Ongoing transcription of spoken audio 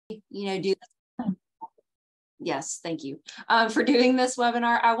do. Yes, thank you for doing this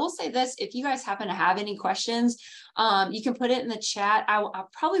webinar. I will say this, if you guys happen to have any questions, you can put it in the chat. I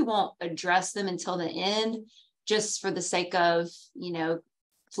probably won't address them until the end, just for the sake of,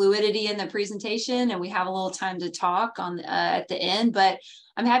 fluidity in the presentation, and we have a little time to talk on at the end, but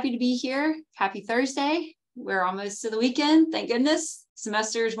I'm happy to be here. Happy Thursday. We're almost to the weekend. Thank goodness.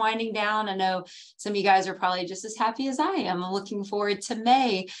 Semester is winding down. I know some of you guys are probably just as happy as I am. I'm looking forward to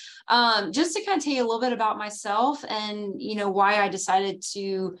May. Just to kind of tell you a little bit about myself and, why I decided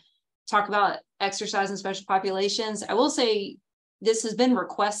to talk about exercise in special populations. I will say this has been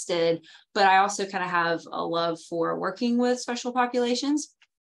requested, but I also kind of have a love for working with special populations.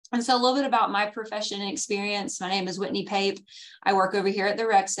 And so a little bit about my profession and experience. My name is Whitney Pape. I work over here at the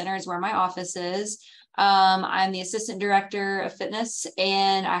Rec Center, is where my office is. I'm the assistant director of fitness,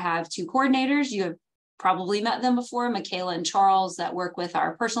 and I have two coordinators. You have probably met them before, Michaela and Charles, that work with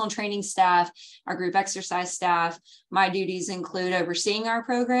our personal training staff, our group exercise staff. My duties include overseeing our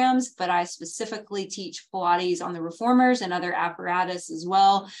programs, but I specifically teach Pilates on the reformers and other apparatus as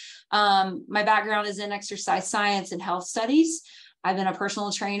well. My background is in exercise science and health studies. I've been a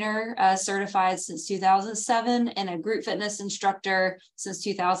personal trainer certified since 2007 and a group fitness instructor since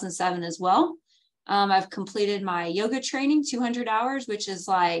 2007 as well. I've completed my yoga training, 200 hours, which is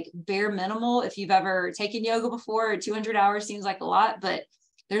like bare minimal. If you've ever taken yoga before, 200 hours seems like a lot, but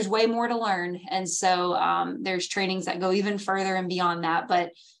there's way more to learn. And so there's trainings that go even further and beyond that.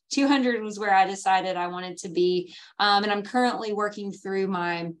 But 200 was where I decided I wanted to be. And I'm currently working through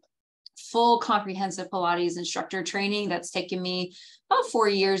my full comprehensive Pilates instructor training. That's taken me about 4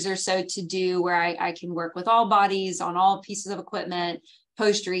 years or so to do, where I can work with all bodies on all pieces of equipment,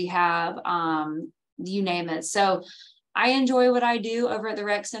 post rehab, you name it. So I enjoy what I do over at the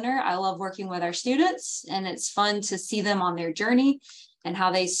Rec Center. I love working with our students, and it's fun to see them on their journey and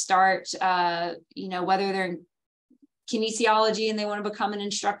how they start, whether they're in kinesiology and they want to become an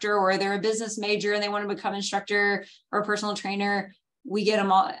instructor, or they're a business major and they want to become an instructor or a personal trainer. We get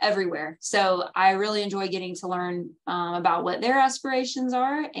them all everywhere. So I really enjoy getting to learn about what their aspirations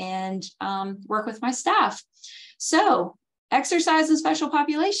are and work with my staff. So exercise in special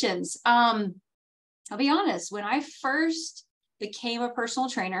populations. I'll be honest, when I first became a personal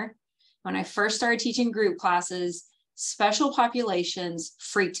trainer, when I first started teaching group classes, special populations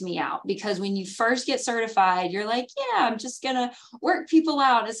freaked me out, because when you first get certified, you're like, yeah, I'm just going to work people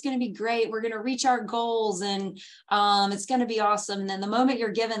out. It's going to be great. We're going to reach our goals, and it's going to be awesome. And then the moment you're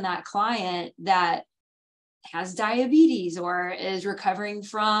given that client that has diabetes or is recovering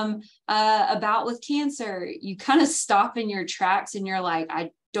from a bout with cancer, you kind of stop in your tracks and you're like,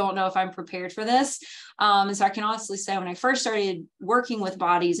 I don't know if I'm prepared for this. And so I can honestly say, when I first started working with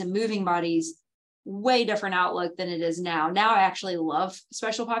bodies and moving bodies, way different outlook than it is now. Now I actually love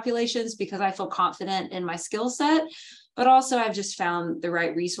special populations because I feel confident in my skill set, but also I've just found the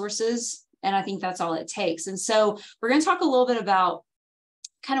right resources. And I think that's all it takes. And so we're going to talk a little bit about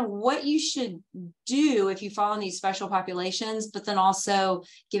kind of what you should do if you fall in these special populations, but then also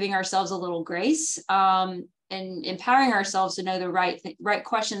giving ourselves a little grace and empowering ourselves to know the right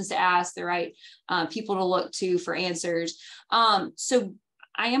questions to ask, the right people to look to for answers. So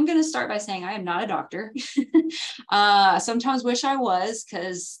I am going to start by saying I am not a doctor. Sometimes wish I was,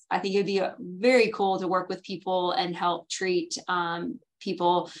 because I think it'd be very cool to work with people and help treat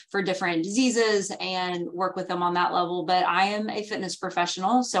people for different diseases and work with them on that level. But I am a fitness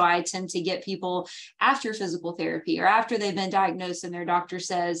professional, so I tend to get people after physical therapy or after they've been diagnosed and their doctor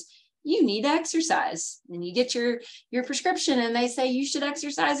says, you need to exercise, and you get your prescription and they say you should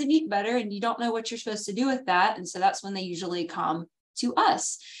exercise and eat better, and you don't know what you're supposed to do with that. And so that's when they usually come to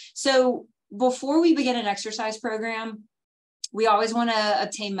us. So before we begin an exercise program, we always want to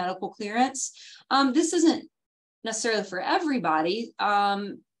obtain medical clearance. This isn't necessarily for everybody.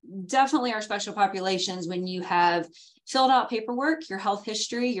 Definitely our special populations, when you have filled out paperwork, your health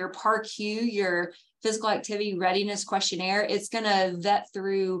history, your PAR-Q, your physical activity readiness questionnaire, it's going to vet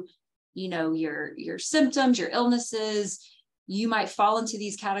through, your symptoms, your illnesses. You might fall into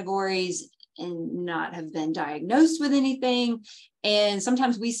these categories and not have been diagnosed with anything. And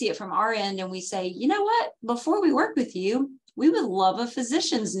sometimes we see it from our end and we say, you know what, before we work with you, we would love a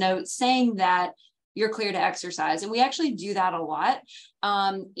physician's note saying that you're clear to exercise. And we actually do that a lot.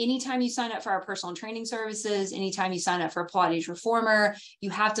 Anytime you sign up for our personal training services, anytime you sign up for a Pilates reformer, you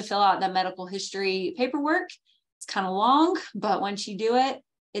have to fill out that medical history paperwork. It's kind of long, but once you do it,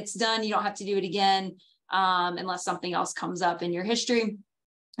 it's done. You don't have to do it again unless something else comes up in your history.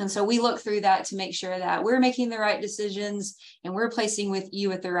 And so we look through that to make sure that we're making the right decisions and we're placing with you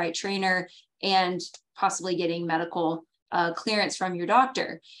with the right trainer and possibly getting medical clearance from your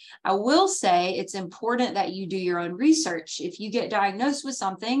doctor. I will say it's important that you do your own research. If you get diagnosed with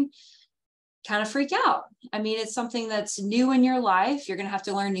something, kind of freak out. I mean, it's something that's new in your life. You're going to have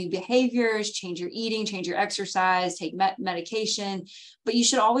to learn new behaviors, change your eating, change your exercise, take medication, but you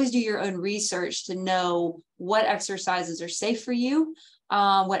should always do your own research to know what exercises are safe for you,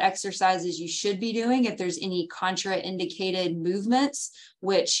 what exercises you should be doing, if there's any contraindicated movements,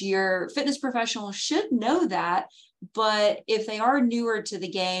 which your fitness professional should know that. But if they are newer to the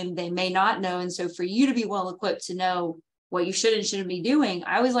game, they may not know. And so for you to be well equipped to know what you should and shouldn't be doing,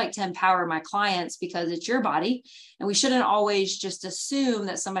 I always like to empower my clients because it's your body. And we shouldn't always just assume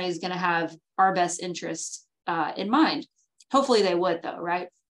that somebody's going to have our best interest in mind. Hopefully they would though, right?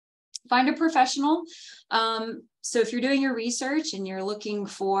 Find a professional. So if you're doing your research and you're looking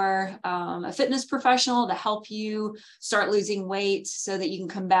for a fitness professional to help you start losing weight so that you can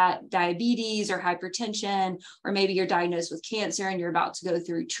combat diabetes or hypertension, or maybe you're diagnosed with cancer and you're about to go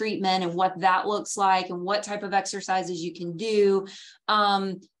through treatment and what that looks like and what type of exercises you can do,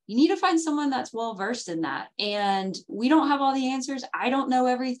 you need to find someone that's well-versed in that. And we don't have all the answers. I don't know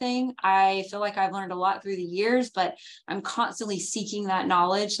everything. I feel like I've learned a lot through the years, but I'm constantly seeking that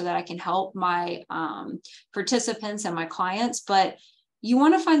knowledge so that I can help my participants and my clients. But you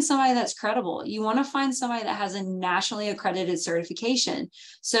want to find somebody that's credible. You want to find somebody that has a nationally accredited certification.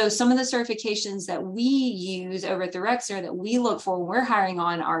 So some of the certifications that we use over at the Rexer that we look for when we're hiring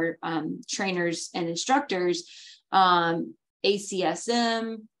on our trainers and instructors,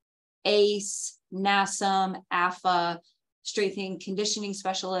 ACSM, ACE, NASM, AFA, strength and conditioning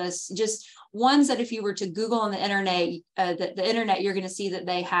specialists, just ones that if you were to Google on the internet, you're going to see that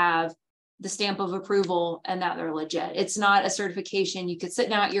they have the stamp of approval and that they're legit. It's not a certification you could sit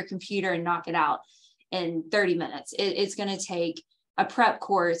down at your computer and knock it out in 30 minutes. It's going to take a prep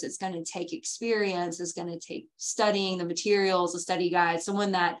course. It's going to take experience. It's going to take studying the materials, a study guide,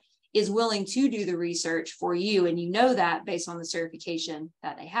 someone that is willing to do the research for you. And you know that based on the certification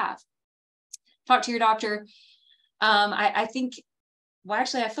that they have. Talk to your doctor. I think, well,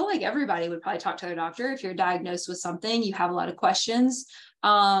 actually, I feel like everybody would probably talk to their doctor. If you're diagnosed with something, you have a lot of questions.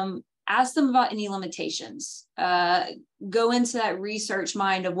 Ask them about any limitations. Go into that research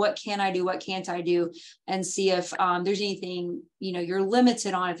mind of what can I do, what can't I do, and see if there's anything, you're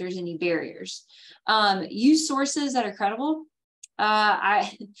limited on, if there's any barriers. Use sources that are credible.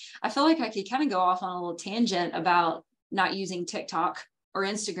 I feel like I could kind of go off on a little tangent about not using TikTok or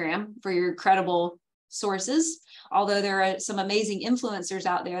Instagram for your credible sources, although there are some amazing influencers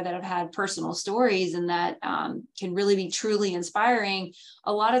out there that have had personal stories and that can really be truly inspiring.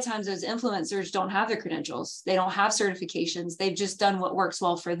 A lot of times those influencers don't have their credentials. They don't have certifications. They've just done what works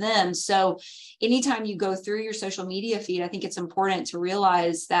well for them. So anytime you go through your social media feed, I think it's important to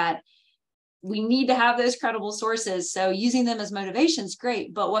realize that we need to have those credible sources. So using them as motivation is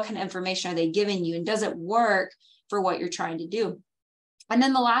great, but what kind of information are they giving you? And does it work for what you're trying to do? And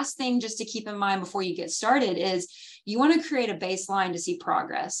then the last thing just to keep in mind before you get started is you want to create a baseline to see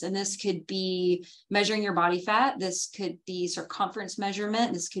progress. And this could be measuring your body fat. This could be circumference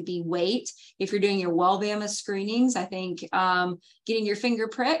measurement. This could be weight. If you're doing your Wellbama screenings, I think getting your finger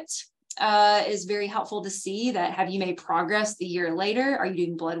pricked is very helpful to see that. Have you made progress the year later? Are you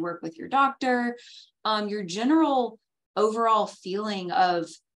doing blood work with your doctor? Your general overall feeling of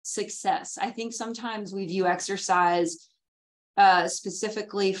success. I think sometimes we view exercise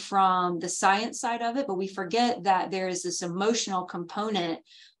specifically from the science side of it, but we forget that there is this emotional component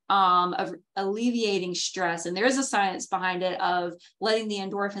of alleviating stress. And there is a science behind it of letting the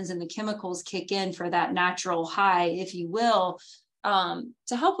endorphins and the chemicals kick in for that natural high, if you will,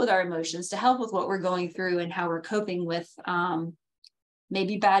 to help with our emotions, to help with what we're going through and how we're coping with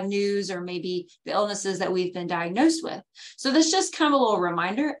maybe bad news or maybe the illnesses that we've been diagnosed with. So this is just kind of a little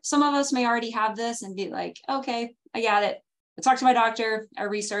reminder. Some of us may already have this and be like, okay, I got it. I talked to my doctor, I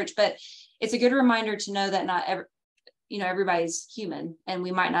research, but it's a good reminder to know that not everybody's human and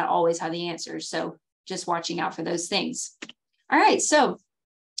we might not always have the answers. So just watching out for those things. All right. So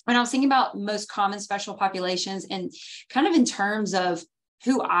when I was thinking about most common special populations and kind of in terms of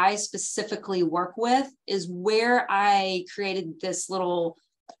who I specifically work with is where I created this little,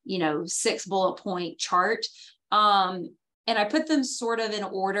 6 bullet point chart. And I put them sort of in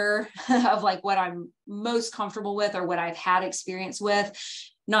order of like what I'm most comfortable with or what I've had experience with.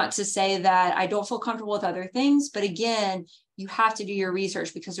 Not to say that I don't feel comfortable with other things, but again, you have to do your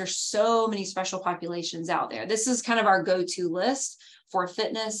research because there's so many special populations out there. This is kind of our go-to list for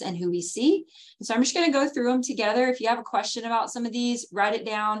fitness and who we see. And so I'm just going to go through them together. If you have a question about some of these, write it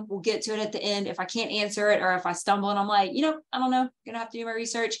down. We'll get to it at the end. If I can't answer it, or if I stumble and I'm like, I don't know, I'm going to have to do my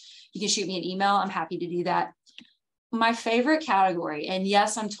research, you can shoot me an email. I'm happy to do that. My favorite category, and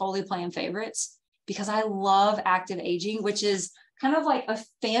yes, I'm totally playing favorites because I love active aging, which is kind of like a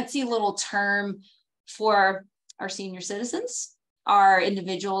fancy little term for our senior citizens, our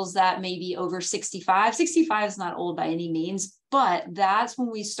individuals that may be over 65. 65 is not old by any means, but that's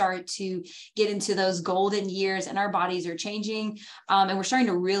when we start to get into those golden years and our bodies are changing. And we're starting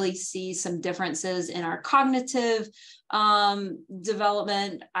to really see some differences in our cognitive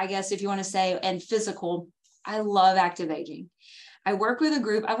development, I guess, if you want to say, and physical. I love active aging. I work with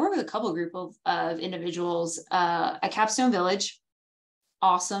a couple group of individuals at Capstone Village.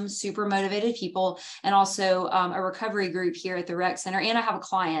 Awesome, super motivated people, and also a recovery group here at the rec center. And I have a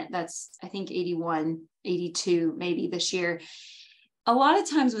client that's, I think, 81, 82, maybe this year. A lot of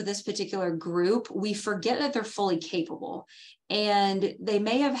times with this particular group, we forget that they're fully capable. And they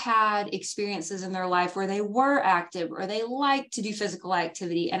may have had experiences in their life where they were active or they like to do physical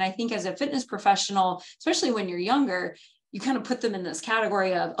activity. And I think as a fitness professional, especially when you're younger, you kind of put them in this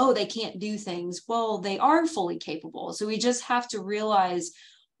category of, oh, they can't do things. Well, they are fully capable. So we just have to realize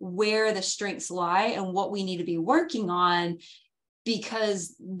where the strengths lie and what we need to be working on,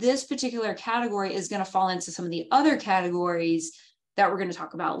 because this particular category is going to fall into some of the other categories that we're going to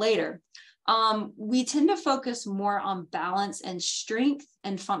talk about later. We tend to focus more on balance and strength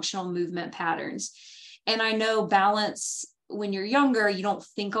and functional movement patterns. And I know balance, when you're younger, you don't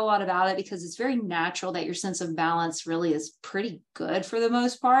think a lot about it because it's very natural that your sense of balance really is pretty good for the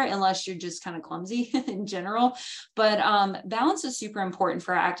most part, unless you're just kind of clumsy in general. But balance is super important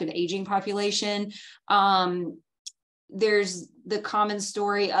for our active aging population. There's the common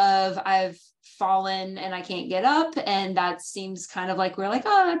story of I've fallen and I can't get up. And that seems kind of like, we're like,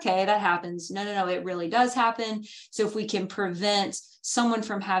 oh, okay, that happens. No, it really does happen. So if we can prevent someone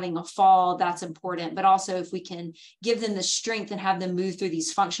from having a fall, that's important. But also if we can give them the strength and have them move through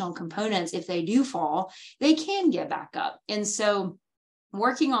these functional components, if they do fall, they can get back up. And so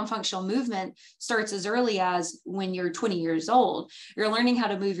working on functional movement starts as early as when you're 20 years old. You're learning how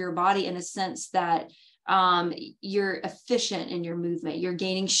to move your body in a sense that you're efficient in your movement. You're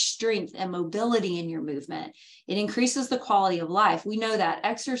gaining strength and mobility in your movement. It increases the quality of life. We know that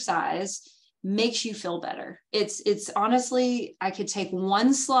exercise makes you feel better. It's honestly, I could take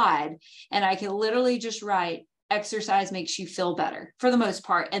one slide and I could literally just write, exercise makes you feel better for the most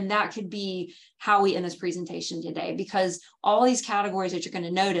part. And that could be how we end this presentation today, because all these categories that you're going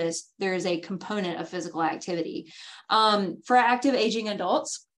to notice, there is a component of physical activity. For active aging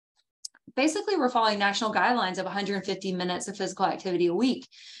adults, basically, we're following national guidelines of 150 minutes of physical activity a week,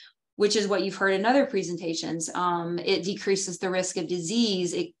 which is what you've heard in other presentations. It decreases the risk of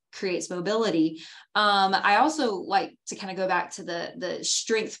disease. It creates mobility. I also like to kind of go back to the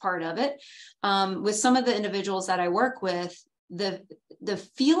strength part of it. With some of the individuals that I work with, the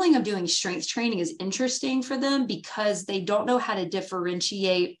feeling of doing strength training is interesting for them because they don't know how to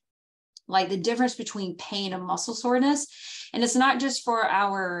differentiate like the difference between pain and muscle soreness. And it's not just for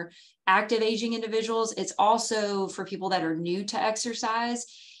our active aging individuals, it's also for people that are new to exercise.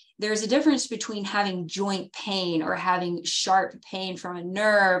 There's a difference between having joint pain or having sharp pain from a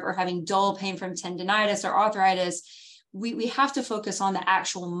nerve or having dull pain from tendonitis or arthritis. We have to focus on the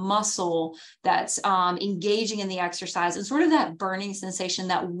actual muscle that's engaging in the exercise and sort of that burning sensation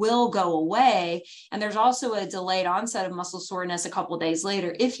that will go away. And there's also a delayed onset of muscle soreness a couple of days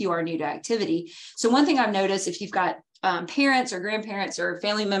later if you are new to activity. So one thing I've noticed, if you've got parents or grandparents or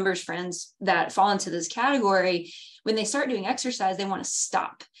family members, friends that fall into this category, when they start doing exercise, they want to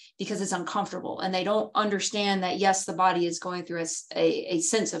stop because it's uncomfortable. And they don't understand that, yes, the body is going through a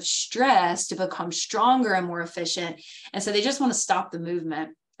sense of stress to become stronger and more efficient. And so they just want to stop the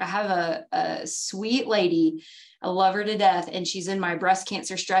movement. I have a sweet lady, I love her to death, and she's in my breast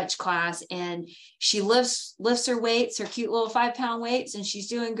cancer stretch class, and she lifts her weights, her cute little 5-pound weights, and she's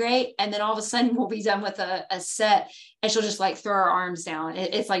doing great. And then all of a sudden we'll be done with a set and she'll just like throw her arms down.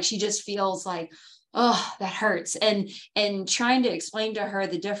 It's like she just feels like, oh, that hurts. And trying to explain to her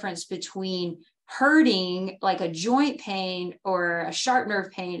the difference between hurting, like a joint pain or a sharp nerve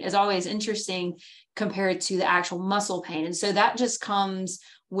pain, is always interesting compared to the actual muscle pain. And so that just comes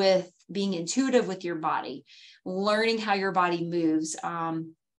with being intuitive with your body, learning how your body moves,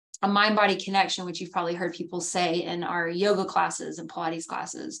 a mind-body connection, which you've probably heard people say in our yoga classes and Pilates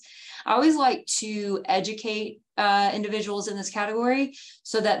classes. I always like to educate individuals in this category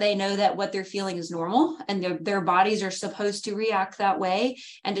so that they know that what they're feeling is normal and their bodies are supposed to react that way,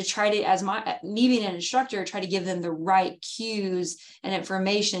 and to try to, as me being an instructor, try to give them the right cues and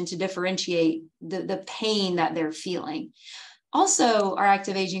information to differentiate the pain that they're feeling. Also, our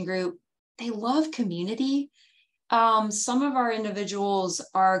active aging group, they love community. Some of our individuals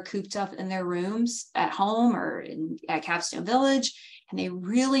are cooped up in their rooms at home or at Capstone Village, and they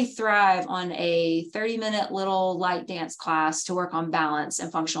really thrive on a 30-minute little light dance class to work on balance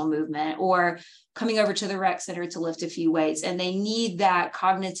and functional movement, or coming over to the rec center to lift a few weights. And they need that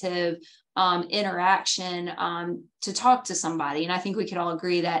cognitive interaction to talk to somebody. And I think we could all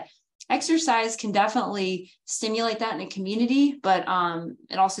agree that exercise can definitely stimulate that in a community, but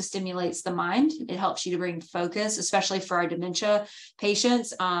it also stimulates the mind. It helps you to bring focus, especially for our dementia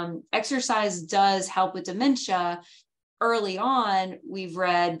patients. Exercise does help with dementia early on, we've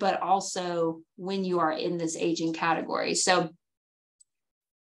read, but also when you are in this aging category. So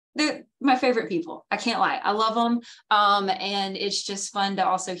they're my favorite people. I can't lie. I love them. And it's just fun to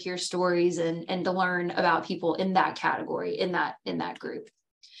also hear stories and to learn about people in that category, in that group.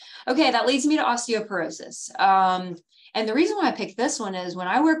 Okay, that leads me to osteoporosis. And the reason why I picked this one is when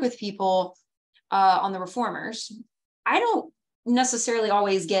I work with people on the reformers, I don't necessarily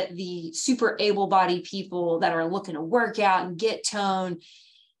always get the super able-bodied people that are looking to work out and get tone.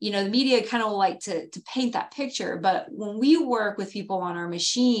 You know, the media kind of like to paint that picture, but when we work with people on our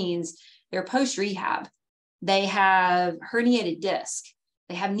machines, they're post-rehab. They have herniated disc.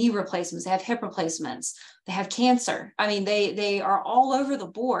 They have knee replacements. They have hip replacements. They have cancer. I mean, they are all over the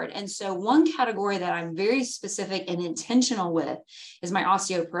board. And so one category that I'm very specific and intentional with is my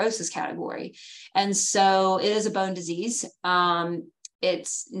osteoporosis category. And so it is a bone disease.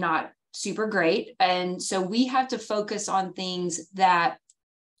 It's not super great. And so we have to focus on things that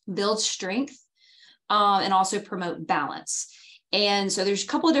build strength and also promote balance. And so there's a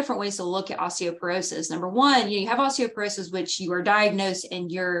couple of different ways to look at osteoporosis. Number one, you have osteoporosis, which you are diagnosed and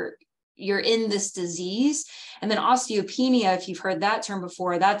you're in this disease. And then osteopenia, if you've heard that term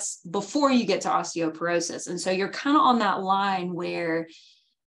before, that's before you get to osteoporosis. And so you're kind of on that line where,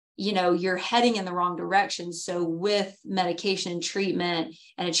 you know, you're heading in the wrong direction. So with medication treatment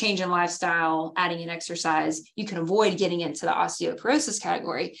and a change in lifestyle, adding in exercise, you can avoid getting into the osteoporosis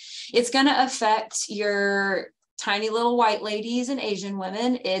category. It's going to affect your tiny little white ladies and Asian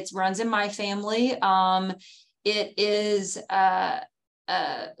women. It runs in my family. It is,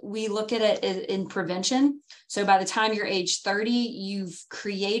 we look at it in prevention. So by the time you're age 30, you've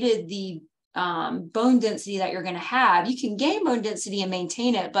created the bone density that you're going to have. You can gain bone density and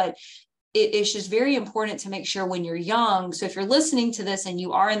maintain it, but it's just very important to make sure when you're young. So if you're listening to this and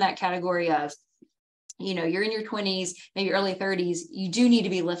you are in that category of, you know, you're in your 20s, maybe early 30s, you do need to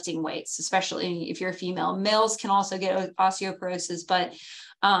be lifting weights, especially if you're a female. Males can also get osteoporosis, but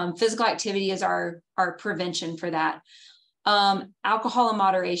physical activity is our prevention for that. Alcohol in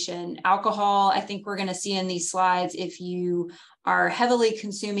moderation. Alcohol, I think we're going to see in these slides, if you are heavily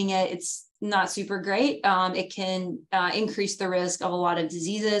consuming it, it's not super great. It can increase the risk of a lot of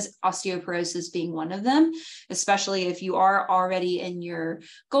diseases, osteoporosis being one of them, especially if you are already in your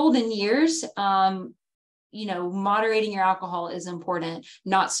golden years. You know, moderating your alcohol is important.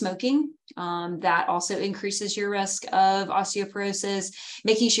 Not smoking, that also increases your risk of osteoporosis.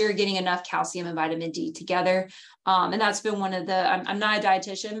 Making sure you're getting enough calcium and vitamin D together. And that's been one of the, I'm not a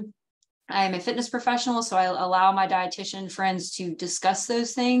dietitian. I am a fitness professional, so I allow my dietitian friends to discuss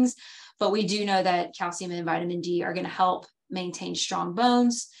those things. But we do know that calcium and vitamin D are going to help maintain strong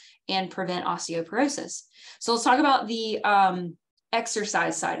bones and prevent osteoporosis. So let's talk about the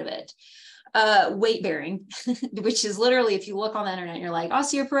exercise side of it. Weight bearing, which is literally, if you look on the internet, you're like,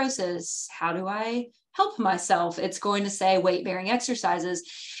 osteoporosis, how do I help myself? It's going to say weight bearing exercises.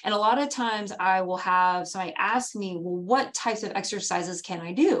 And a lot of times I will have somebody ask me, well, what types of exercises can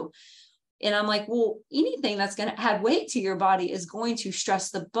I do? And I'm like, well, anything that's going to add weight to your body is going to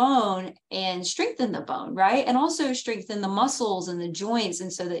stress the bone and strengthen the bone, right? And also strengthen the muscles and the joints.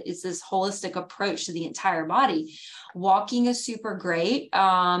 And so that it's this holistic approach to the entire body. Walking is super great.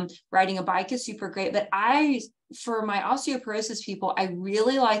 Riding a bike is super great. But for my osteoporosis people, I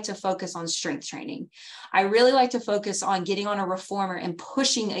really like to focus on strength training. I really like to focus on getting on a reformer and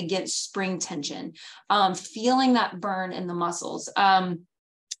pushing against spring tension, feeling that burn in the muscles.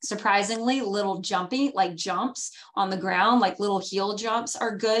 Surprisingly, little jumping, like jumps on the ground, like little heel jumps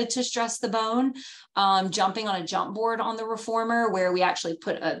are good to stress the bone. Jumping on a jump board on the reformer, where we actually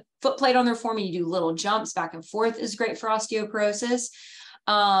put a foot plate on the reformer, you do little jumps back and forth, is great for osteoporosis.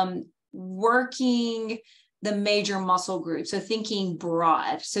 Working the major muscle groups. So thinking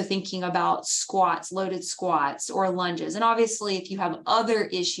broad, so thinking about squats, loaded squats or lunges. And obviously, if you have other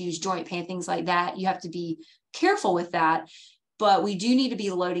issues, joint pain, things like that, you have to be careful with that. But we do need to be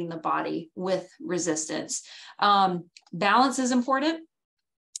loading the body with resistance. Balance is important.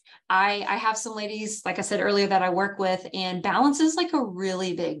 I have some ladies, like I said earlier, that I work with, and balance is like a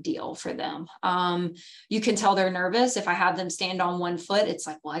really big deal for them. You can tell they're nervous. If I have them stand on one foot, it's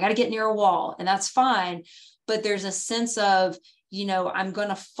like, well, I got to get near a wall, and that's fine. But there's a sense of, you know, I'm going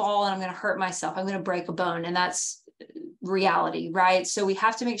to fall and I'm going to hurt myself. I'm going to break a bone. And that's reality, right? So we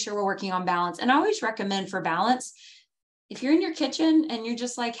have to make sure we're working on balance. And I always recommend for balance, if you're in your kitchen and you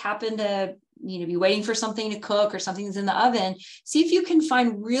just like happen to, you know, be waiting for something to cook or something's in the oven, see if you can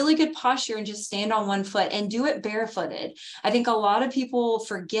find really good posture and just stand on one foot and do it barefooted. I think a lot of people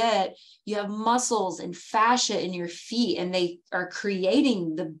forget you have muscles and fascia in your feet, and they are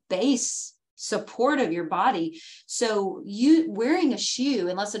creating the base support of your body. So you wearing a shoe,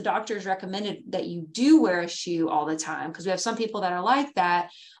 unless a doctor has recommended that you do wear a shoe all the time, because we have some people that are like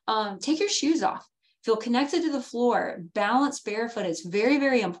that, take your shoes off. Feel connected to the floor, balance barefoot. It's very,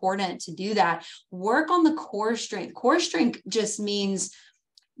 very important to do that. Work on the core strength. Core strength just means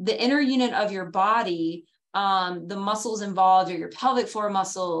the inner unit of your body, the muscles involved are your pelvic floor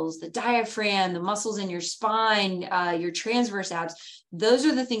muscles, the diaphragm, the muscles in your spine, your transverse abs. Those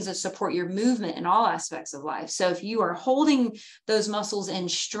are the things that support your movement in all aspects of life. So if you are holding those muscles in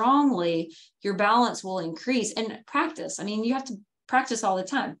strongly, your balance will increase. And practice. I mean, you have to practice all the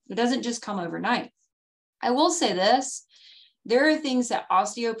time. It doesn't just come overnight. I will say this, there are things that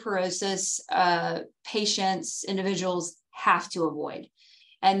osteoporosis patients, individuals have to avoid.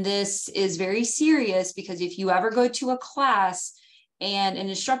 And this is very serious, because if you ever go to a class and an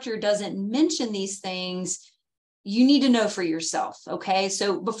instructor doesn't mention these things, you need to know for yourself. Okay.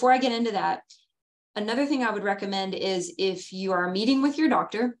 So before I get into that, another thing I would recommend is if you are meeting with your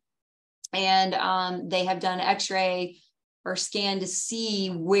doctor and they have done x-ray or scan to see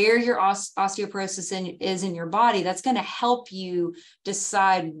where your osteoporosis is in your body, that's going to help you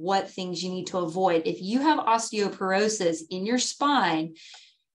decide what things you need to avoid. If you have osteoporosis in your spine,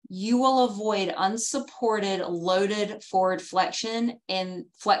 you will avoid unsupported, loaded forward flexion and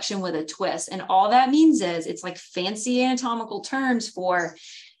flexion with a twist. And all that means is it's like fancy anatomical terms for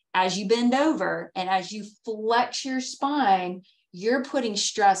as you bend over and as you flex your spine, you're putting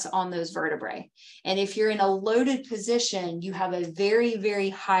stress on those vertebrae. And if you're in a loaded position, you have a very, very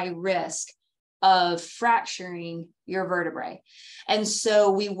high risk of fracturing your vertebrae. And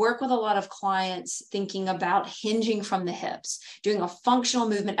so we work with a lot of clients thinking about hinging from the hips, doing a functional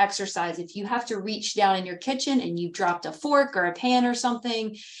movement exercise. If you have to reach down in your kitchen and you dropped a fork or a pan or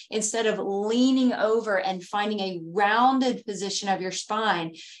something, instead of leaning over and finding a rounded position of your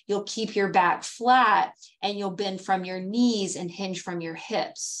spine, you'll keep your back flat and you'll bend from your knees and hinge from your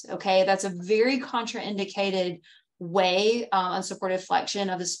hips. Okay, that's a very contraindicated way, unsupported flexion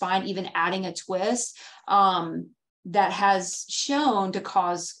of the spine, even adding a twist, that has shown to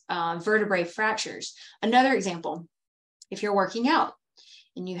cause vertebrae fractures. Another example, if you're working out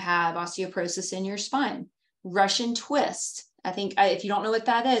and you have osteoporosis in your spine, Russian twist. I think if you don't know what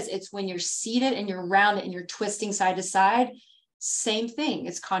that is, it's when you're seated and you're rounded and you're twisting side to side. Same thing,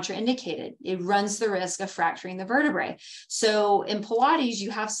 it's contraindicated. It runs the risk of fracturing the vertebrae. So in Pilates,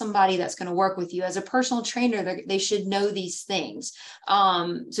 you have somebody that's going to work with you as a personal trainer. They should know these things.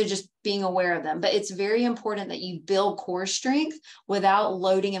 So just being aware of them. But it's very important that you build core strength without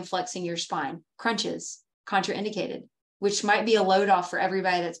loading and flexing your spine. Crunches, contraindicated, which might be a load off for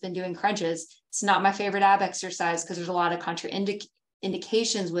everybody that's been doing crunches. It's not my favorite ab exercise because there's a lot of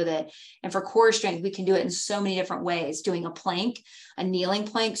indications with it. And for core strength, we can do it in so many different ways. Doing a plank, a kneeling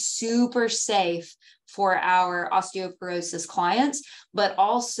plank, super safe for our osteoporosis clients, but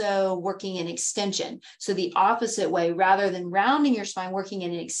also working in extension. So the opposite way, rather than rounding your spine, working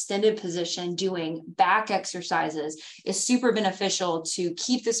in an extended position, doing back exercises is super beneficial to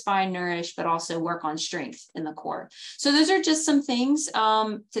keep the spine nourished, but also work on strength in the core. So those are just some things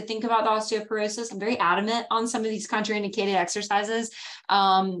to think about the osteoporosis. I'm very adamant on some of these contraindicated exercises.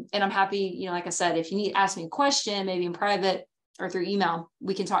 And I'm happy, like I said, if you need to ask me a question, maybe in private or through email,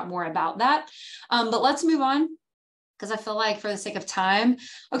 we can talk more about that. But let's move on, because I feel like for the sake of time,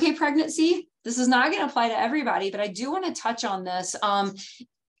 okay, pregnancy, this is not going to apply to everybody, but I do want to touch on this.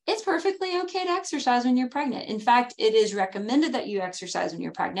 It's perfectly okay to exercise when you're pregnant. In fact, it is recommended that you exercise when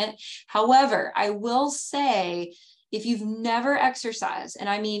you're pregnant. However, I will say, if you've never exercised, and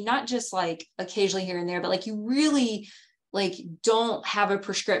I mean, not just like occasionally here and there, but like you really don't have a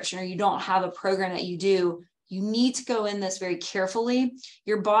prescription or you don't have a program that you do, you need to go in this very carefully.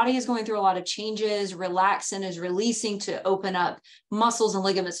 Your body is going through a lot of changes. Relaxin is releasing to open up muscles and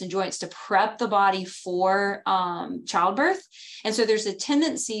ligaments and joints to prep the body for childbirth. And so there's a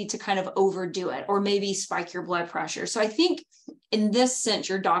tendency to kind of overdo it or maybe spike your blood pressure. So I think in this sense,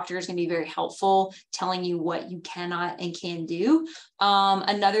 your doctor is going to be very helpful telling you what you cannot and can do.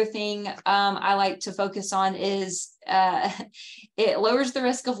 Another thing I like to focus on is it lowers the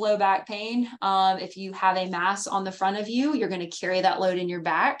risk of low back pain. If you have a mass on the front of you, you're going to carry that load in your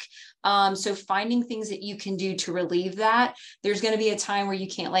back. So finding things that you can do to relieve that. There's going to be a time where you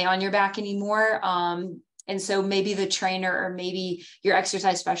can't lay on your back anymore. And so maybe the trainer or maybe your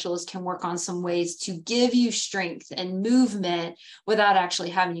exercise specialist can work on some ways to give you strength and movement without actually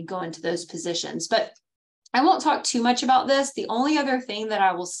having you go into those positions. But I won't talk too much about this. The only other thing that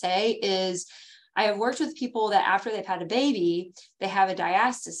I will say is I have worked with people that after they've had a baby, they have a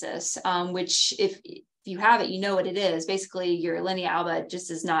diastasis, which if you have it, you know what it is. Basically, your linea alba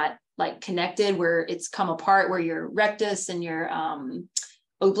just is not like connected, where it's come apart, where your rectus and your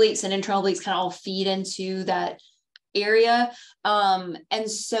obliques and internal obliques kind of all feed into that area. And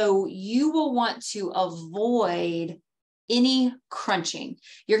so you will want to avoid any crunching.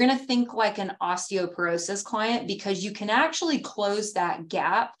 You're going to think like an osteoporosis client, because you can actually close that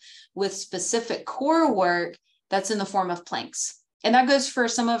gap with specific core work that's in the form of planks. And that goes for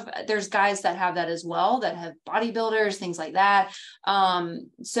there's guys that have that as well, that have bodybuilders, things like that.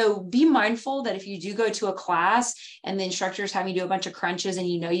 So be mindful that if you do go to a class and the instructor's having you do a bunch of crunches and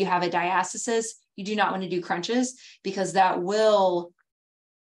you know you have a diastasis, you do not want to do crunches, because that will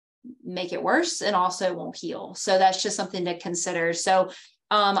make it worse and also won't heal. So that's just something to consider. So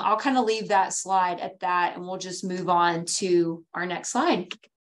I'll kind of leave that slide at that, and we'll just move on to our next slide.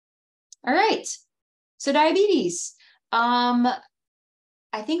 All right. So diabetes.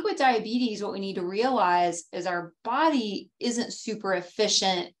 I think with diabetes, what we need to realize is our body isn't super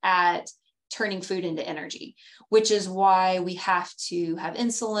efficient at turning food into energy, which is why we have to have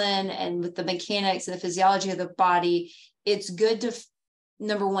insulin. And with the mechanics and the physiology of the body, it's good to,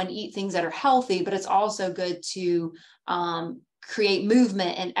 number one, eat things that are healthy, but it's also good to create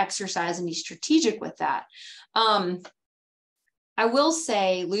movement and exercise and be strategic with that. I will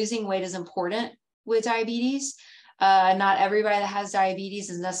say losing weight is important with diabetes. Not everybody that has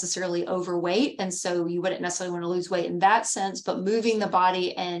diabetes is necessarily overweight. And so you wouldn't necessarily want to lose weight in that sense, but moving the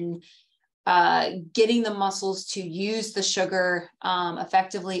body and getting the muscles to use the sugar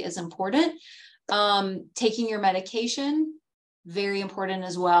effectively is important. Taking your medication, very important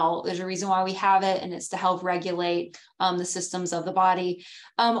as well. There's a reason why we have it, and it's to help regulate the systems of the body.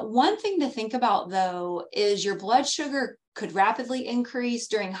 One thing to think about, though, is your blood sugar could rapidly increase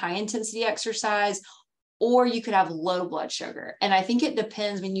during high intensity exercise, or you could have low blood sugar. And I think it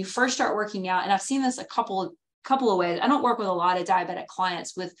depends when you first start working out. And I've seen this a couple of ways. I don't work with a lot of diabetic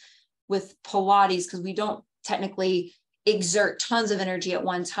clients with Pilates, because we don't technically exert tons of energy at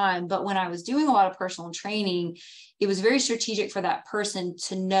one time. But when I was doing a lot of personal training, it was very strategic for that person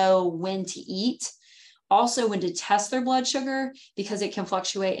to know when to eat, also when to test their blood sugar, because it can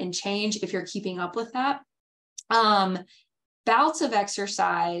fluctuate and change if you're keeping up with that. Bouts of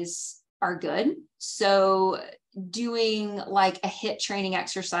exercise are good. So doing like a HIIT training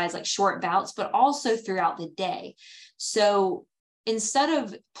exercise, like short bouts, but also throughout the day. So instead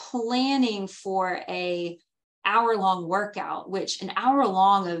of planning for a hour-long workout, which an hour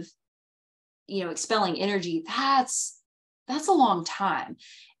long of, expelling energy, that's a long time.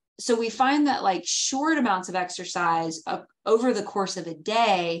 So we find that like short amounts of exercise over the course of a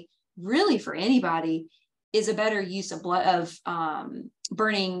day, really for anybody, is a better use of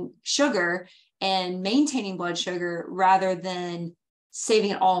burning sugar and maintaining blood sugar, rather than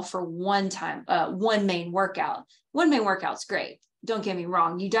saving it all for one main workout. One main workout's great. Don't get me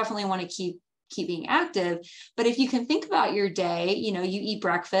wrong. You definitely want to keep being active. But if you can think about your day, you eat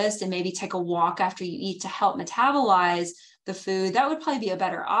breakfast and maybe take a walk after you eat to help metabolize the food, that would probably be a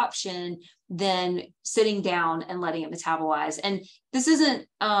better option than sitting down and letting it metabolize. And this isn't,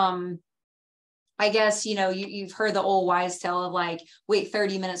 I guess, you've heard the old wise tale of like, wait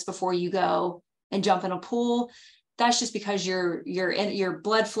 30 minutes before you go and jump in a pool. That's just because your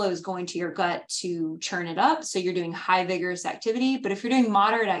blood flow is going to your gut to churn it up. So you're doing high vigorous activity. But if you're doing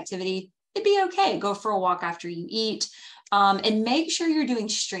moderate activity, it'd be okay. Go for a walk after you eat, and make sure you're doing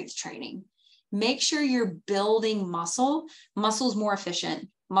strength training. Make sure you're building muscle. Muscle's more efficient.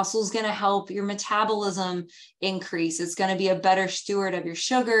 Muscle's going to help your metabolism increase. It's going to be a better steward of your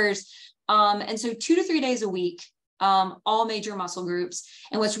sugars. And so 2 to 3 days a week, all major muscle groups.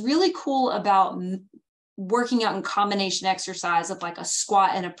 And what's really cool about working out in combination exercise of like a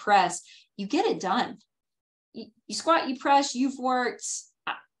squat and a press, you get it done. You squat, you press, you've worked.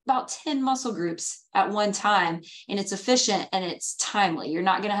 about 10 muscle groups at one time, and it's efficient and it's timely. You're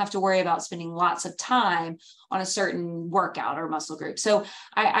not going to have to worry about spending lots of time on a certain workout or muscle group. So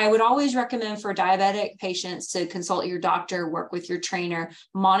I would always recommend for diabetic patients to consult your doctor, work with your trainer,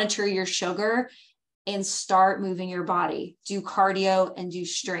 monitor your sugar, and start moving your body. Do cardio and do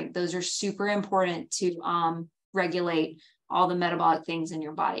strength. Those are super important to regulate all the metabolic things in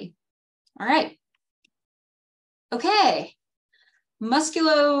your body. All right. Okay.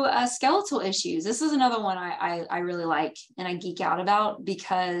 Musculoskeletal issues. This is another one I really like and I geek out about,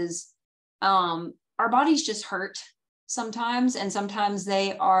 because our bodies just hurt sometimes, and sometimes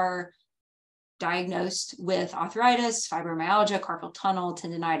they are diagnosed with arthritis, fibromyalgia, carpal tunnel,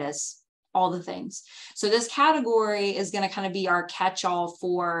 tendonitis, all the things. So this category is going to kind of be our catch-all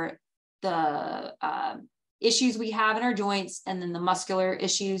for the issues we have in our joints, and then the muscular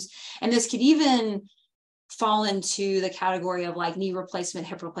issues. And this could even fall into the category of like knee replacement,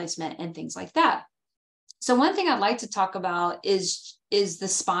 hip replacement, and things like that. So one thing I'd like to talk about is the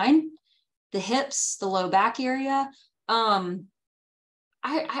spine, the hips, the low back area. I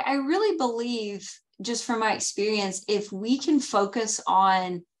really believe, just from my experience, if we can focus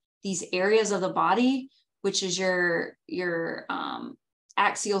on these areas of the body, which is your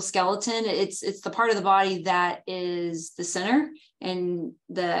axial skeleton, it's the part of the body that is the center, and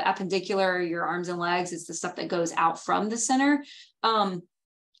the appendicular, your arms and legs, is the stuff that goes out from the center.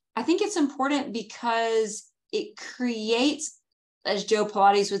 I think it's important because it creates, as Joe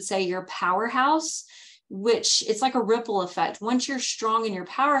Pilates would say, your powerhouse, which it's like a ripple effect. Once you're strong in your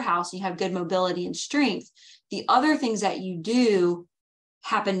powerhouse and you have good mobility and strength, the other things that you do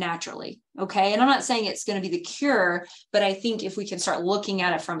happen naturally. Okay. And I'm not saying it's going to be the cure, but I think if we can start looking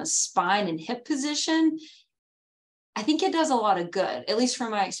at it from a spine and hip position, I think it does a lot of good, at least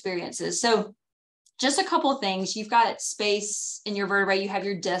from my experiences. So just a couple of things. You've got space in your vertebrae. You have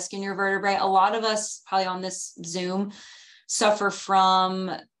your disc in your vertebrae. A lot of us probably on this Zoom suffer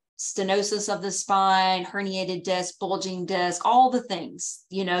from stenosis of the spine, herniated disc, bulging disc, all the things.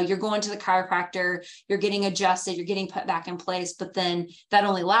 You know, you're going to the chiropractor, you're getting adjusted, you're getting put back in place, but then that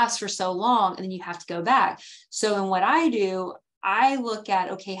only lasts for so long, and then you have to go back. So in what I do, I look at,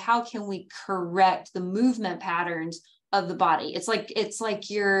 okay, how can we correct the movement patterns of the body? It's like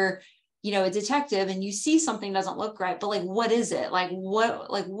you're, you know, a detective and you see something doesn't look right, but like, what is it?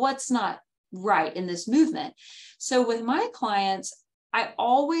 What's not right in this movement? So with my clients, I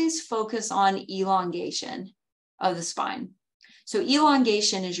always focus on elongation of the spine. So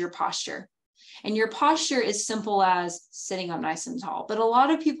elongation is your posture. And your posture is simple as sitting up nice and tall. But a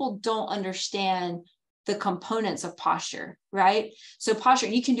lot of people don't understand the components of posture, right? So posture,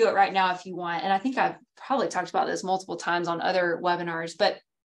 you can do it right now if you want. And I think I've probably talked about this multiple times on other webinars, but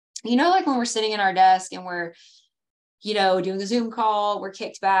you know, like when we're sitting in our desk and we're, you know, doing a Zoom call, we're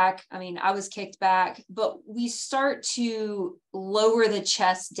kicked back. I mean, I was kicked back, but we start to lower the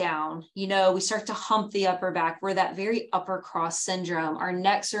chest down. You know, we start to hump the upper back. We're that very upper cross syndrome. Our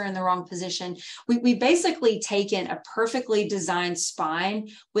necks are in the wrong position. We basically taken a perfectly designed spine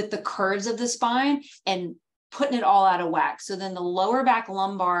with the curves of the spine and putting it all out of whack. So then the lower back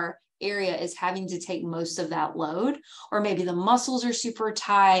lumbar area is having to take most of that load, or maybe the muscles are super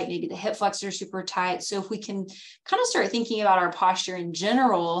tight, maybe the hip flexors are super tight. So if we can kind of start thinking about our posture in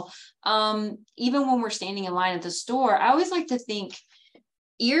general, even when we're standing in line at the store, I always like to think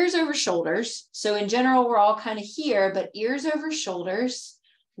ears over shoulders. So in general, we're all kind of here, but ears over shoulders,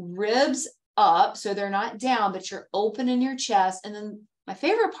 ribs up, so they're not down, but you're open in your chest. And then my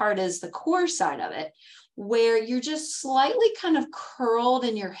favorite part is the core side of it, where you're just slightly kind of curled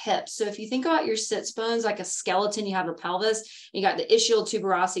in your hips. So if you think about your sits bones like a skeleton, you have a pelvis, you got the ischial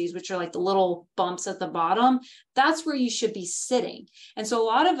tuberosities, which are like the little bumps at the bottom. That's where you should be sitting. And so a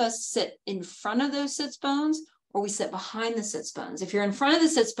lot of us sit in front of those sits bones, or we sit behind the sits bones. If you're in front of the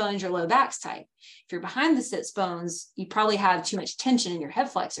sits bones, your low back's tight. If you're behind the sits bones, you probably have too much tension in your hip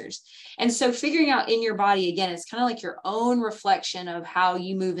flexors. And so figuring out in your body, again, it's kind of like your own reflection of how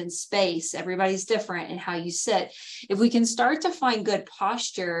you move in space. Everybody's different in how you sit. If we can start to find good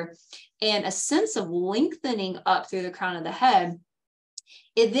posture and a sense of lengthening up through the crown of the head,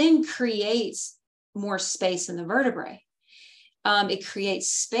 it then creates more space in the vertebrae. It creates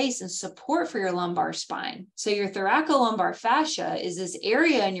space and support for your lumbar spine. So your thoracolumbar fascia is this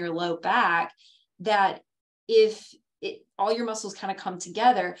area in your low back that all your muscles kind of come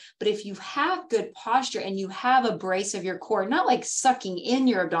together, but if you have good posture and you have a brace of your core, not like sucking in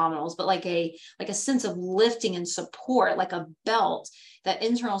your abdominals, but like a sense of lifting and support, like a belt, that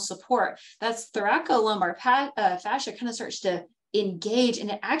internal support, that's thoracolumbar fascia kind of starts to engage,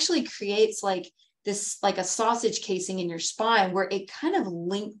 and it actually creates like this like a sausage casing in your spine where it kind of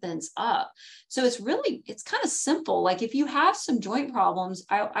lengthens up. So it's kind of simple. Like if you have some joint problems,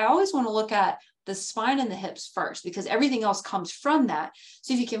 I always want to look at the spine and the hips first, because everything else comes from that.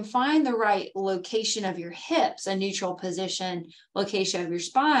 So if you can find the right location of your hips, a neutral position, location of your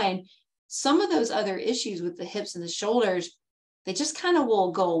spine, some of those other issues with the hips and the shoulders, they just kind of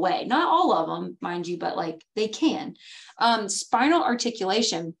will go away. Not all of them, mind you, but like they can. Spinal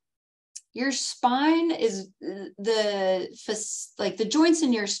articulation. Your spine is the joints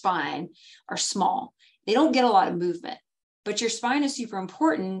in your spine are small. They don't get a lot of movement, but your spine is super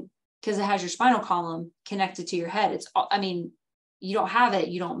important because it has your spinal column connected to your head. You don't have it,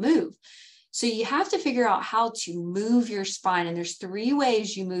 you don't move. So you have to figure out how to move your spine. And there's 3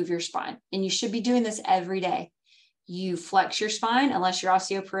 ways you move your spine. And you should be doing this every day. You flex your spine, unless you're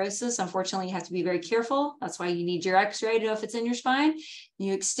osteoporosis. Unfortunately, you have to be very careful. That's why you need your x-ray to know if it's in your spine.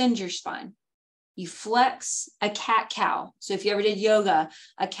 You extend your spine. You flex a cat-cow. So if you ever did yoga,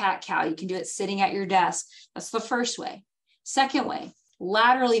 a cat-cow, you can do it sitting at your desk. That's the first way. Second way,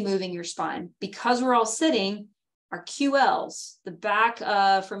 laterally moving your spine. Because we're all sitting, our QLs, the back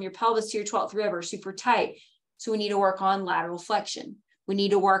from your pelvis to your 12th rib are super tight. So we need to work on lateral flexion. We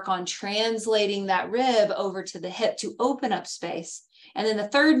need to work on translating that rib over to the hip to open up space. And then the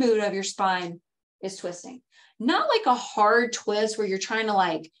third movement of your spine is twisting. Not like a hard twist where you're trying to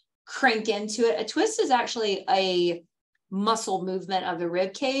like crank into it. A twist is actually a muscle movement of the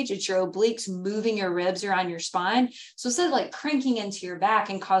rib cage. It's your obliques moving your ribs around your spine. So instead of like cranking into your back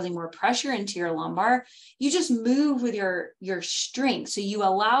and causing more pressure into your lumbar, you just move with your strength. So you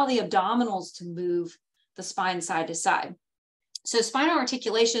allow the abdominals to move the spine side to side. So spinal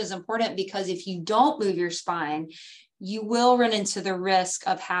articulation is important because if you don't move your spine, you will run into the risk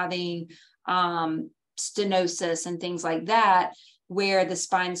of having stenosis and things like that, where the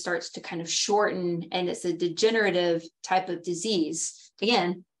spine starts to kind of shorten and it's a degenerative type of disease.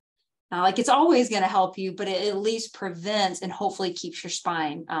 Again, not like it's always going to help you, but it at least prevents and hopefully keeps your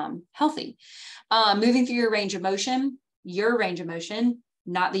spine healthy. Moving through your range of motion,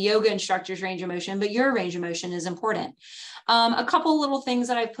 not the yoga instructor's range of motion, but your range of motion is important. A couple little things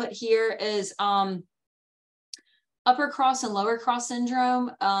that I put here is upper cross and lower cross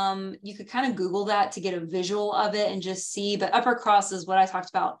syndrome. You could kind of Google that to get a visual of it and just see, but upper cross is what I talked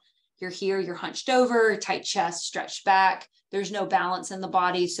about. You're here, you're hunched over, tight chest, stretched back. There's no balance in the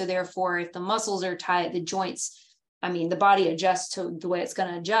body. So therefore, if the muscles are tight, the joints, the body adjusts to the way it's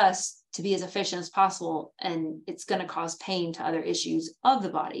going to adjust to be as efficient as possible. And it's going to cause pain to other issues of the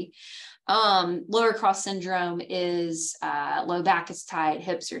body. Lower cross syndrome is low back is tight,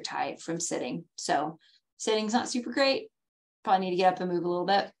 hips are tight from sitting. So sitting's not super great. Probably need to get up and move a little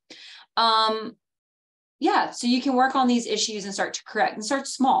bit. So you can work on these issues and start to correct and start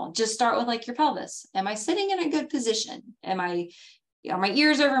small. Just start with like your pelvis. Am I sitting in a good position? Are my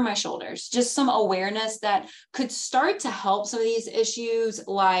ears over my shoulders? Just some awareness that could start to help some of these issues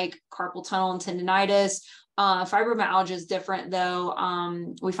like carpal tunnel and tendonitis. Fibromyalgia is different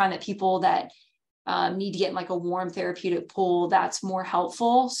though. We find that people that need to get in like a warm therapeutic pool, that's more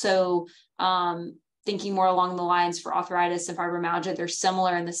helpful. So thinking more along the lines for arthritis and fibromyalgia, they're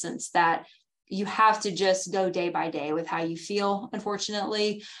similar in the sense that you have to just go day by day with how you feel,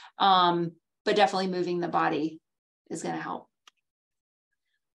 unfortunately. But definitely moving the body is going to help.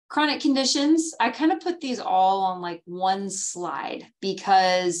 Chronic conditions, I kind of put these all on like one slide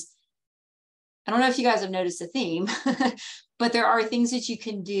because I don't know if you guys have noticed a theme, but there are things that you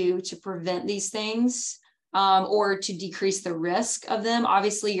can do to prevent these things or to decrease the risk of them.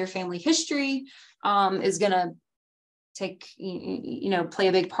 Obviously, your family history is going to play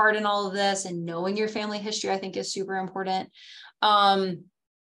a big part in all of this, and knowing your family history, I think, is super important.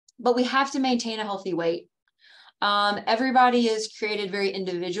 But we have to maintain a healthy weight. Everybody is created very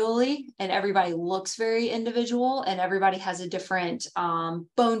individually, and everybody looks very individual, and everybody has a different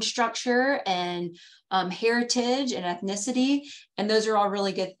bone structure and heritage and ethnicity, and those are all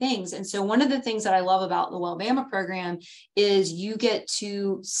really good things. And so one of the things that I love about the Wellbama program is you get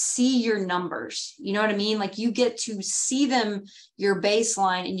to see your numbers. You know what I mean? Like you get to see them, your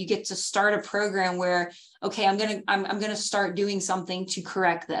baseline, and you get to start a program where, okay, I'm gonna start doing something to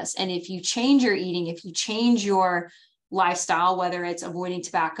correct this. And if you change your eating, if you change your lifestyle, whether it's avoiding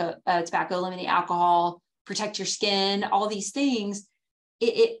tobacco, eliminating alcohol, protect your skin, all these things,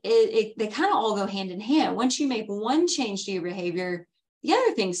 they kind of all go hand in hand. Once you make one change to your behavior, the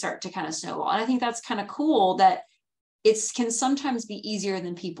other things start to kind of snowball. And I think that's kind of cool that it can sometimes be easier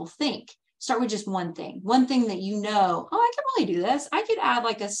than people think. start with just one thing that you know, oh, I could probably do this. I could add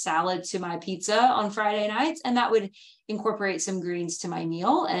like a salad to my pizza on Friday nights, and that would incorporate some greens to my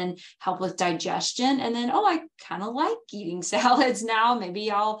meal and help with digestion. And then, oh, I kind of like eating salads now.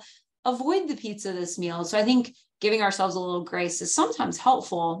 Maybe I'll avoid the pizza this meal. So I think giving ourselves a little grace is sometimes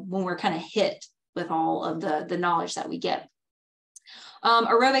helpful when we're kind of hit with all of the knowledge that we get.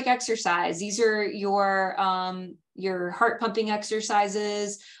 Aerobic exercise. These are your heart pumping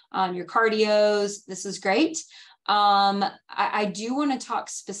exercises, your cardios. This is great. I do want to talk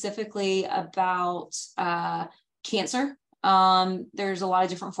specifically about cancer. There's a lot of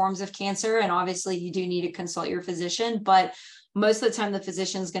different forms of cancer, and obviously you do need to consult your physician, but most of the time the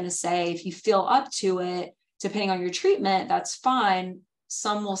physician is going to say, if you feel up to it, depending on your treatment, that's fine.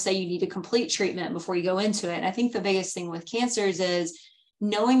 Some will say you need a complete treatment before you go into it. And I think the biggest thing with cancers is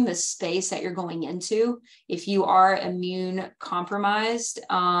knowing the space that you're going into. If you are immune compromised,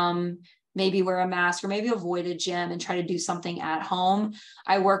 maybe wear a mask or maybe avoid a gym and try to do something at home.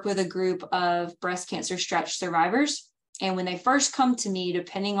 I work with a group of breast cancer stretch survivors. And when they first come to me,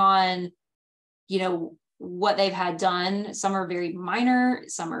 depending on, what they've had done, some are very minor,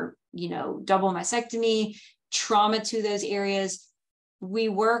 some are, double mastectomy, trauma to those areas. We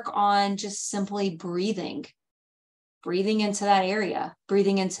work on just simply breathing into that area,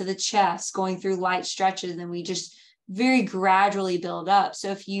 breathing into the chest, going through light stretches, and we just very gradually build up. So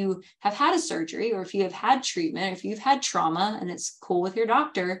if you have had a surgery, or if you have had treatment, if you've had trauma and it's cool with your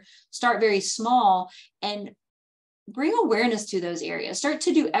doctor, start very small and bring awareness to those areas. Start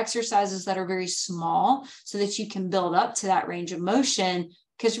to do exercises that are very small so that you can build up to that range of motion,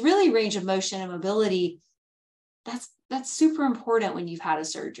 because really range of motion and mobility, that's super important when you've had a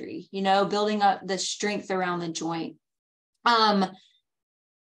surgery, building up the strength around the joint. I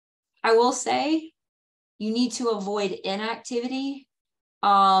will say you need to avoid inactivity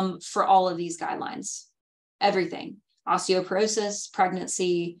for all of these guidelines, everything, osteoporosis,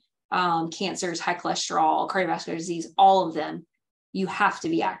 pregnancy, cancers, high cholesterol, cardiovascular disease, all of them, you have to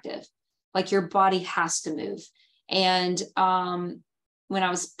be active. Like your body has to move. And when I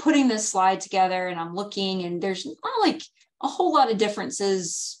was putting this slide together and I'm looking, and there's not like a whole lot of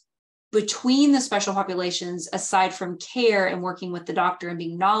differences between the special populations, aside from care and working with the doctor and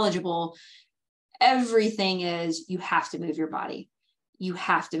being knowledgeable. Everything is, you have to move your body. You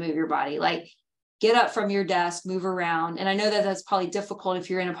have to move your body. Like, get up from your desk, move around. And I know that that's probably difficult if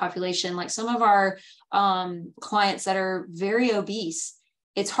you're in a population like some of our clients that are very obese.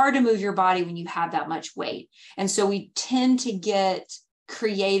 It's hard to move your body when you have that much weight. And so we tend to get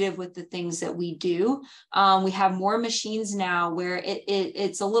creative with the things that we do. We have more machines now where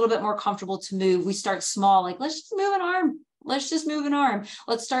it's a little bit more comfortable to move. We start small, like, let's just move an arm. Let's just move an arm.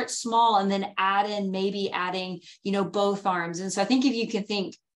 Let's start small and then maybe adding, both arms. And so I think if you can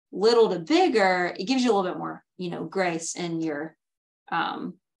think little to bigger, it gives you a little bit more, grace in your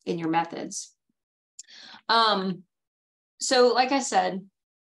methods. So like I said,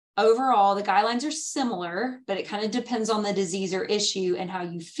 overall, the guidelines are similar, but it kind of depends on the disease or issue and how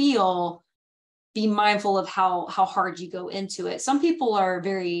you feel. Be mindful of how hard you go into it. Some people are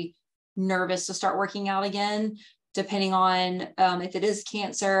very nervous to start working out again, depending on if it is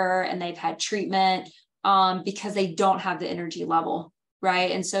cancer and they've had treatment, because they don't have the energy level,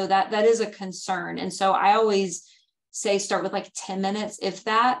 right? And so that is a concern. And so I always say start with like 10 minutes. If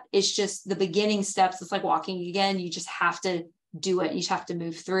that is just the beginning steps, it's like walking again. You just have to do it. You just have to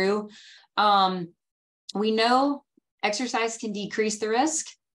move through. We know exercise can decrease the risk.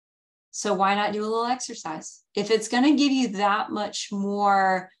 So why not do a little exercise? If it's going to give you that much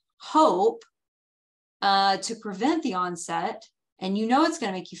more hope to prevent the onset, and it's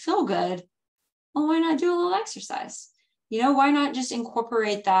going to make you feel good, well, why not do a little exercise? Why not just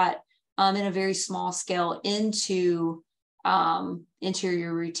incorporate that in a very small scale into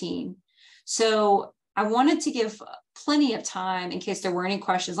your routine? So I wanted to give plenty of time in case there were any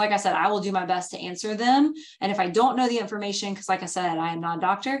questions. Like I said, I will do my best to answer them. And if I don't know the information, because like I said, I am not a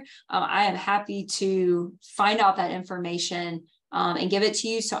doctor, I am happy to find out that information and give it to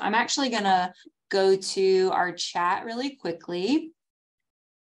you. So I'm actually going to go to our chat really quickly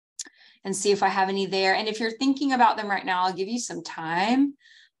and see if I have any there. And if you're thinking about them right now, I'll give you some time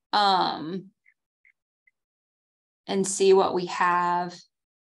and see what we have.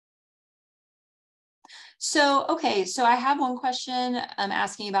 So, okay, so I have one question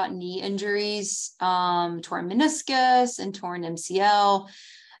asking about knee injuries, torn meniscus and torn MCL.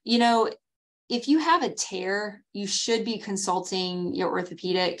 If you have a tear, you should be consulting your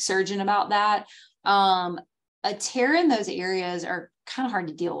orthopedic surgeon about that. A tear in those areas are kind of hard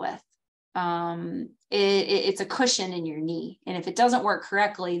to deal with. it's a cushion in your knee. And if it doesn't work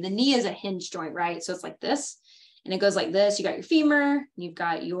correctly, the knee is a hinge joint, right? So it's like this, and it goes like this. You got your femur, you've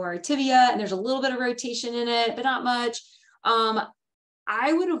got your tibia, and there's a little bit of rotation in it, but not much.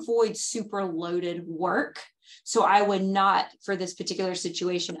 I would avoid super loaded work. So I would not, for this particular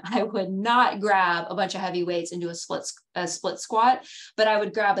situation, I would not grab a bunch of heavy weights and do a split squat, but I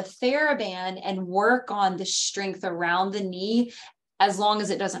would grab a TheraBand and work on the strength around the knee as long as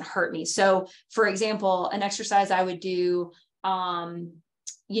it doesn't hurt me. So for example, an exercise I would do,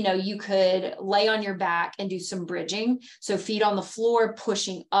 you could lay on your back and do some bridging. So feet on the floor,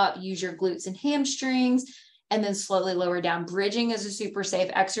 pushing up, use your glutes and hamstrings, and then slowly lower down. Bridging is a super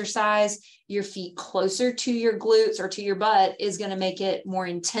safe exercise. Your feet closer to your glutes or to your butt is going to make it more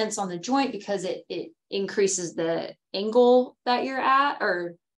intense on the joint because it increases the angle that you're at,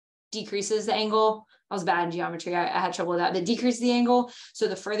 or decreases the angle. I was bad in geometry. I had trouble with that, but decrease the angle. So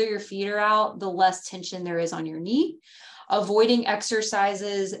the further your feet are out, the less tension there is on your knee. Avoiding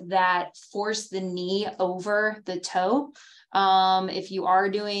exercises that force the knee over the toe. If you are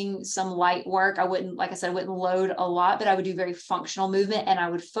doing some light work, I wouldn't load a lot, but I would do very functional movement, and I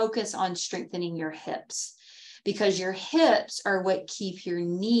would focus on strengthening your hips, because your hips are what keep your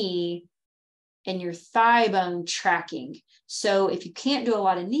knee and your thigh bone tracking. So if you can't do a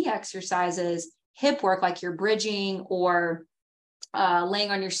lot of knee exercises, hip work, like you're bridging or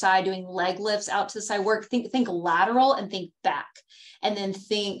laying on your side, doing leg lifts out to the side work, think lateral and think back, and then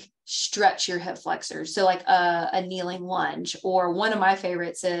think stretch your hip flexors. So like a kneeling lunge, or one of my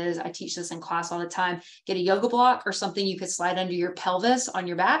favorites is, I teach this in class all the time, get a yoga block or something you could slide under your pelvis on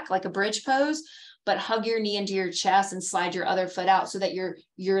your back, like a bridge pose, but hug your knee into your chest and slide your other foot out so that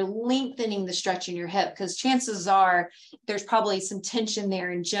you're lengthening the stretch in your hip, because chances are there's probably some tension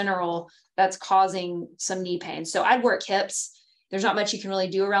there in general that's causing some knee pain. So I'd work hips. There's not much you can really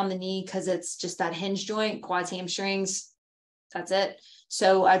do around the knee because it's just that hinge joint, quads, hamstrings. That's it.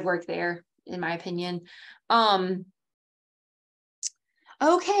 So I'd work there, in my opinion.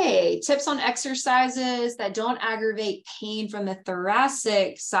 Okay, tips on exercises that don't aggravate pain from the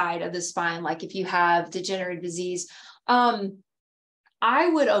thoracic side of the spine, like if you have degenerative disease. I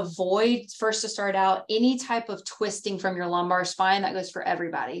would avoid, first to start out, any type of twisting from your lumbar spine. That goes for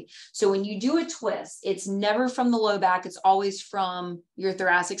everybody. So when you do a twist, it's never from the low back. It's always from your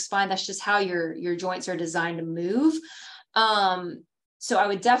thoracic spine. That's just how your joints are designed to move. So I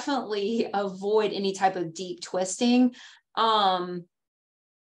would definitely avoid any type of deep twisting.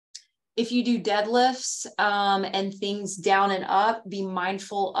 If you do deadlifts and things down and up, be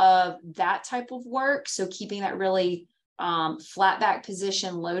mindful of that type of work. So keeping that really flat back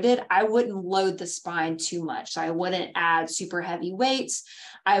position loaded. I wouldn't load the spine too much. So I wouldn't add super heavy weights.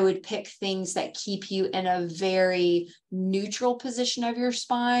 I would pick things that keep you in a very neutral position of your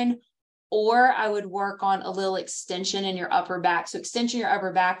spine, or I would work on a little extension in your upper back. So extension in your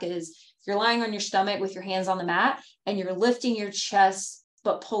upper back is you're lying on your stomach with your hands on the mat and you're lifting your chest,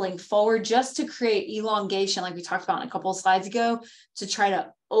 but pulling forward just to create elongation, like we talked about in a couple of slides ago, to try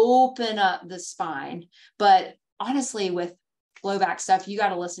to open up the spine. But honestly, with low back stuff, you got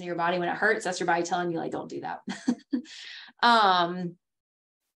to listen to your body when it hurts. That's your body telling you, like, don't do that.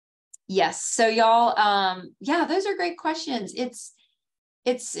 Yes. So y'all, yeah, those are great questions. It's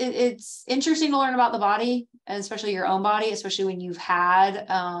interesting to learn about the body, and especially your own body, especially when you've had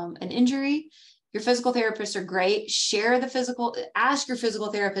an injury. Your physical therapists are great. Ask your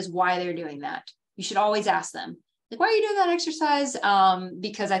physical therapist why they're doing that. You should always ask them, like, why are you doing that exercise?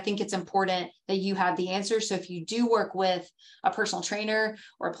 Because I think it's important that you have the answer. So if you do work with a personal trainer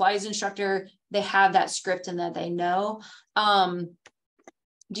or a Pilates instructor, they have that script and that they know.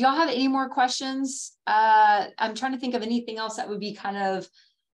 Do y'all have any more questions? I'm trying to think of anything else that would be kind of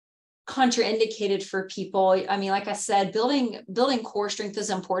contraindicated for people. I mean, like I said, building core strength is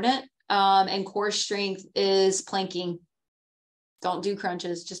important. And core strength is planking. Don't do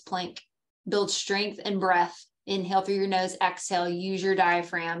crunches, just plank. Build strength and breath. Inhale through your nose, exhale, use your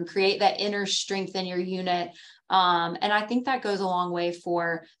diaphragm, create that inner strength in your unit. And I think that goes a long way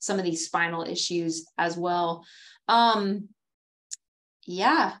for some of these spinal issues as well.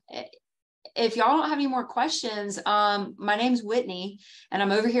 Yeah. If y'all don't have any more questions, my name's Whitney and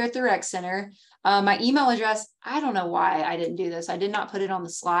I'm over here at the Rec Center. My email address, I don't know why I didn't do this. I did not put it on the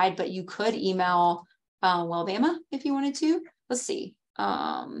slide, but you could email Wellbama if you wanted to. Let's see.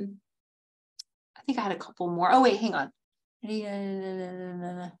 I think I had a couple more. Oh, wait, hang on.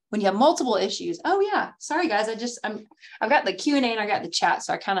 When you have multiple issues. Oh yeah. Sorry guys. I've got the Q&A and I got the chat.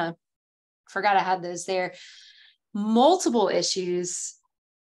 So I kind of forgot I had those there. Multiple issues.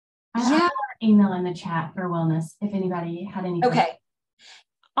 I have our email in the chat for wellness if anybody had any questions. Okay.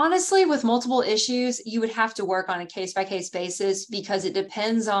 Honestly, with multiple issues, you would have to work on a case-by-case basis because it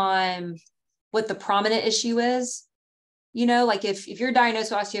depends on what the prominent issue is. You know, like if you're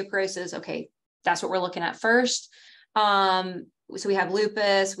diagnosed with osteoporosis, okay, that's what we're looking at first. So we have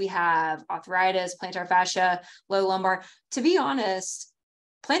lupus, we have arthritis, plantar fascia, low lumbar. To be honest,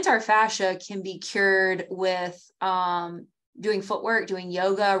 plantar fascia can be cured with doing footwork, doing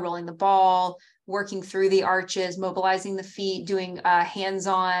yoga, rolling the ball, working through the arches, mobilizing the feet, doing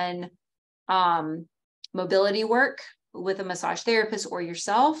hands-on mobility work with a massage therapist or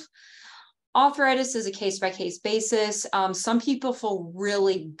yourself. Arthritis is a case-by-case basis. Some people feel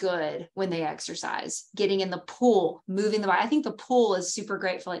really good when they exercise, getting in the pool, moving the body. I think the pool is super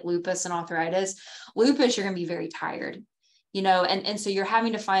great for like lupus and arthritis. Lupus, you're going to be very tired, you know, and so you're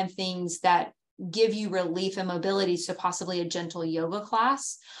having to find things that give you relief and mobility. So possibly a gentle yoga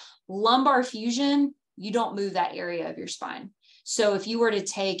class. Lumbar fusion, you don't move that area of your spine. So if you were to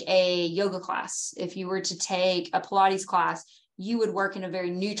take a yoga class, if you were to take a Pilates class, you would work in a very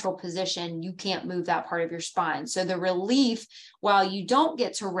neutral position. You can't move that part of your spine. So the relief, while you don't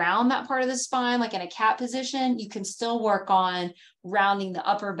get to round that part of the spine, like in a cat position, you can still work on rounding the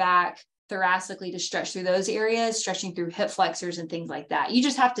upper back thoracically to stretch through those areas, stretching through hip flexors and things like that. You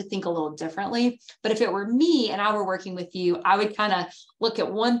just have to think a little differently. But if it were me and I were working with you, I would kind of look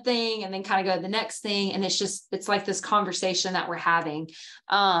at one thing and then kind of go to the next thing. And it's like this conversation that we're having.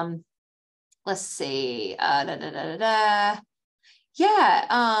 Let's see. Yeah.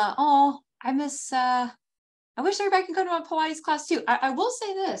 I wish everybody could go to a Pilates class too. I will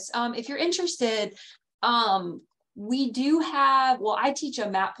say this. If you're interested, we do have, well, I teach a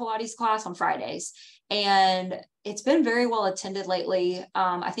mat Pilates class on Fridays, and it's been very well attended lately.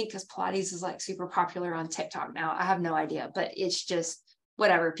 I think because Pilates is like super popular on TikTok now. I have no idea, but it's just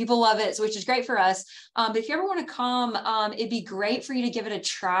whatever. People love it, which is great for us. But if you ever want to come, it'd be great for you to give it a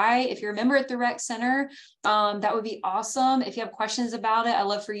try. If you're a member at the Rec Center, that would be awesome. If you have questions about it, I'd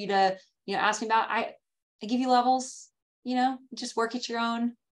love for you to, ask me about it. I give you levels, just work at your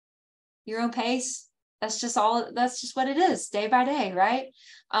own pace. That's just what it is, day by day, right?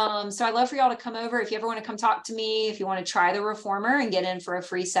 So I'd love for y'all to come over. If you ever want to come talk to me, if you want to try the reformer and get in for a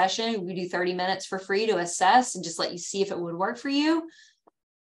free session, we do 30 minutes for free to assess and just let you see if it would work for you.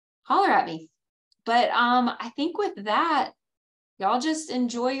 Holler at me. But I think with that, y'all just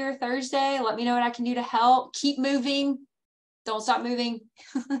enjoy your Thursday. Let me know what I can do to help. Keep moving. Don't stop moving.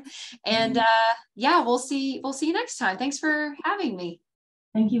 And yeah, we'll see you next time. Thanks for having me.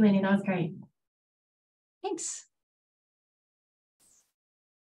 Thank you, Whitney. That was great. Thanks.